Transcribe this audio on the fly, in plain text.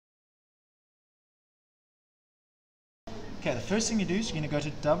Okay, the first thing you do is you're going to go to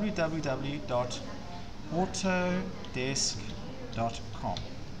www.autodesk.com.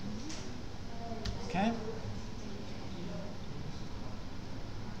 Okay.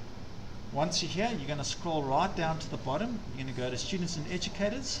 Once you're here, you're going to scroll right down to the bottom. You're going to go to Students and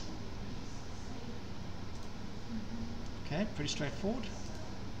Educators. Okay, pretty straightforward.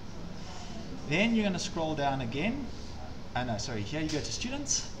 Then you're going to scroll down again. Here you go to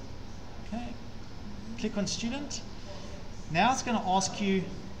Students. Okay, click on Student. Now it's going to ask you,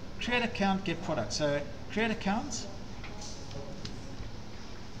 create account, get product. So create account.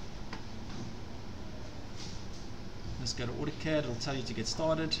 Let's go to AutoCAD, it'll tell you to get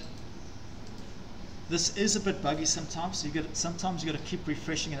started. This is a bit buggy sometimes, so sometimes you've got to keep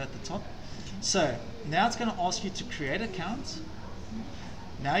refreshing it at the top. So now it's going to ask you to create account.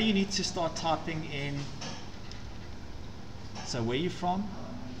 Now you need to start typing in, so where you're from.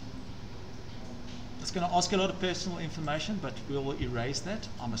 It's going to ask a lot of personal information, but we will erase that.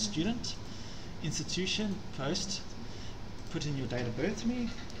 I'm a student. Institution, post. Put in your date of birth for me.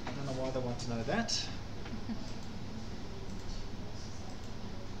 I don't know why they want to know that.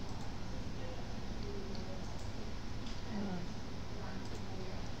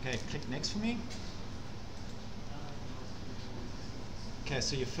 Okay, click next for me. Okay,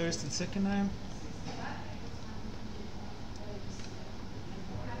 so your first and second name.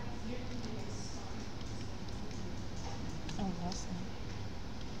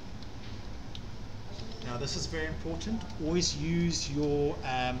 Now this is very important. Always use your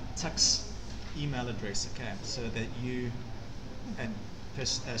Tux email address, okay? So that you, and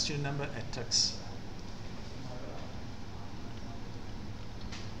student number at Tux.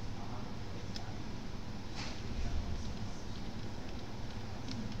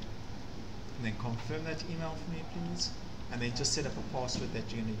 And then confirm that email for me, please. And then just set up a password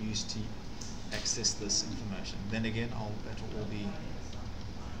that you're going to use to access this information. Then again, that will all be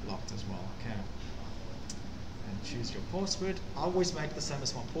locked as well. Okay. And choose your password. I always make the same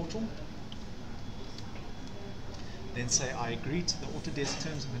as my portal. Then say I agree to the Autodesk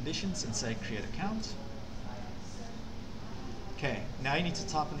terms and conditions and say create account. Okay. Now you need to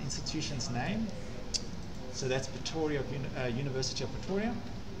type in the institution's name. So that's Pretoria, University of Pretoria.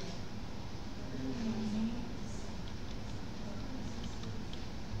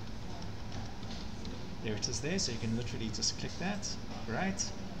 There it is there, so you can literally just click that.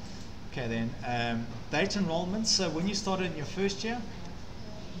 Great. Okay, then date enrollment. So when you started in your first year,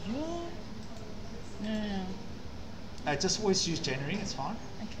 just always use January, it's fine.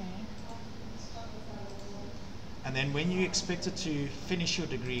 Okay. And then when you expected to finish your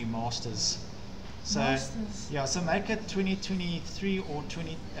degree, masters. So Masters. yeah, so make it 2023 or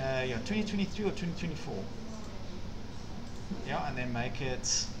 2023 or 2024. Yeah, and then make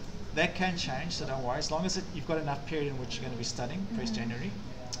it. That can change, so don't worry. As long as you've got enough period in which you're going to be studying, press January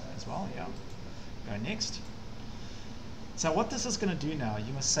as well. Yeah. Go next. So what this is going to do now,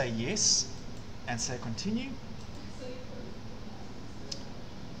 you must say yes and say continue.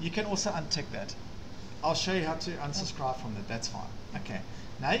 You can also untick that. I'll show you how to unsubscribe from that. That's fine. Okay.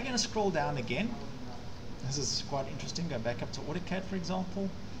 Now you're going to scroll down again. This is quite interesting. Go back up to AutoCAD, for example.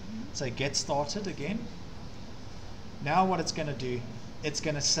 So get started again. Now what it's going to do, it's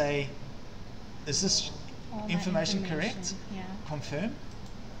going to say, is this information correct? Yeah. Confirm.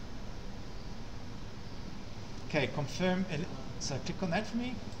 Okay, confirm. So click on that for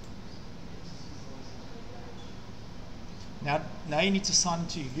me. Now you need to sign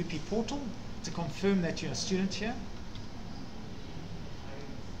into your UP portal to confirm that you're a student here.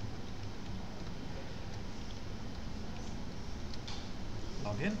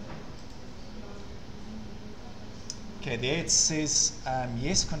 Log in. Okay, there it says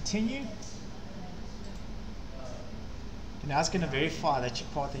yes, continue. Now it's going to verify that you're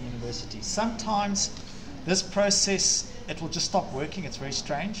part of the university. Sometimes this process, it will just stop working. It's very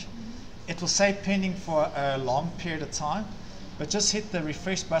strange. It will say pending for a long period of time, but just hit the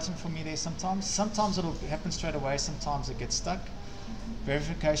refresh button for me there sometimes. Sometimes it'll happen straight away, sometimes it gets stuck.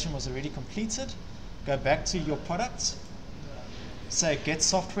 Verification was already completed. Go back to your products. Say get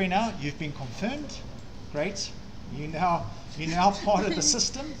software now, you've been confirmed. Great. You're now part of the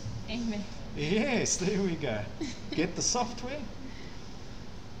system. Amen. Yes, there we go. Get the software.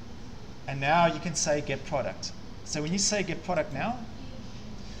 And now you can say get product. So when you say get product now,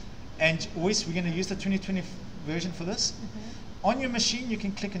 and always we're going to use the 2020 version for this. On your machine you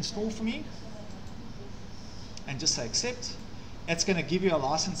can click install for me and just say accept. It's going to give you a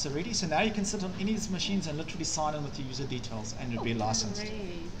license already, so now you can sit on any of these machines and literally sign in with your user details and you'll be licensed.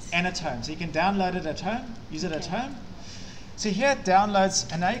 Great. And at home, so you can download it at home, use it at home. So here it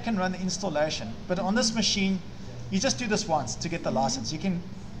downloads, and now you can run the installation. But on this machine, You just do this once to get the license. You can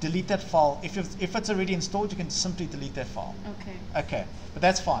delete that file. If it's already installed, you can simply delete that file. Okay. Okay, but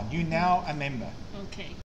that's fine. You're now a member. Okay.